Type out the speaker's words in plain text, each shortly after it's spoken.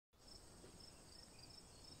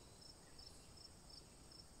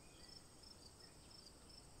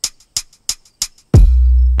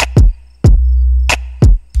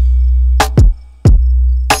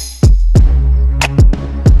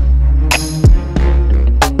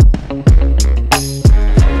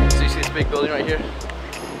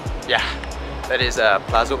That is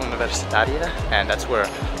Plaza Universitaria, and that's where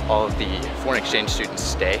all of the foreign exchange students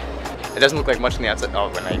stay. It doesn't look like much on the outside. Oh,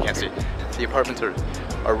 well, now you can't see. The apartments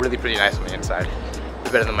are really pretty nice on the inside.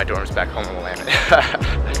 They're better than my dorms back home in Willamette.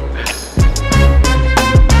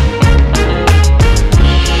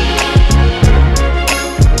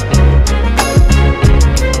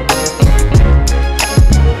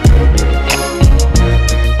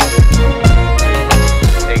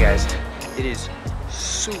 It is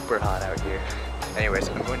super hot out here. Anyways,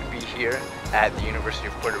 I'm going to be here at the University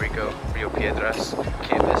of Puerto Rico, Río Piedras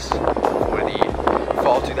campus for the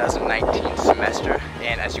fall 2019 semester.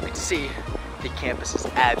 And as you can see, the campus is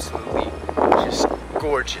absolutely just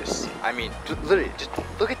gorgeous. I mean, literally, just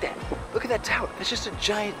look at that. Look at that tower. It's just a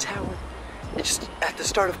giant tower. It's just at the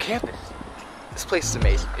start of campus. This place is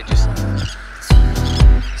amazing. It just...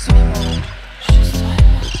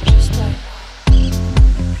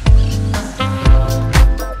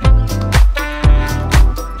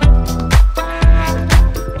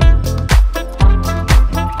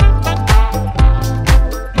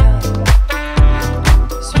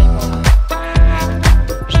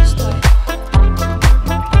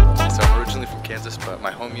 but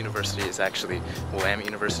my home university is actually Willamette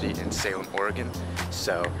University in Salem, Oregon.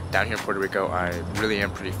 So down here in Puerto Rico, I really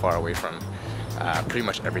am pretty far away from pretty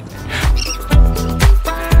much everything.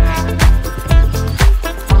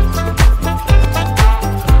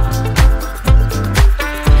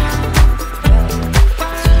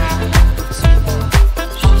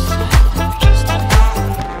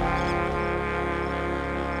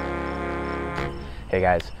 Hey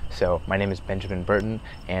guys, so my name is Benjamin Burton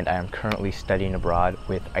and I am currently studying abroad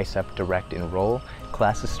with ISEP Direct Enroll.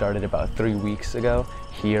 Classes started about 3 weeks ago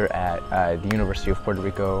here at the University of Puerto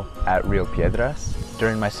Rico at Río Piedras.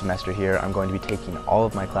 During my semester here, I'm going to be taking all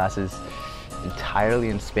of my classes entirely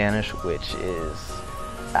in Spanish, which is,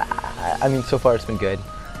 I mean, so far it's been good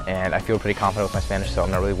and I feel pretty confident with my Spanish, so I'm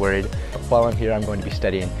not really worried. While I'm here, I'm going to be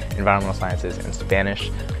studying environmental sciences and Spanish.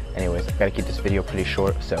 Anyways, I've got to keep this video pretty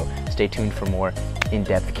short, so stay tuned for more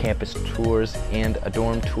in-depth campus tours and a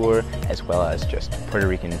dorm tour, as well as just Puerto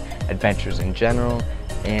Rican adventures in general.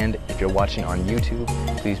 And if you're watching on YouTube,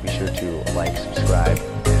 please be sure to like, subscribe,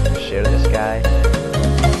 and share this guy.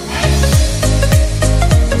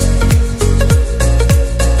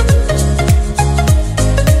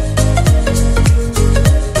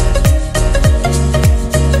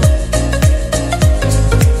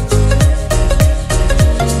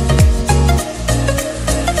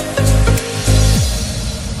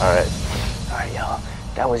 Alright, y'all.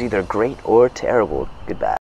 That was either great or terrible. Goodbye.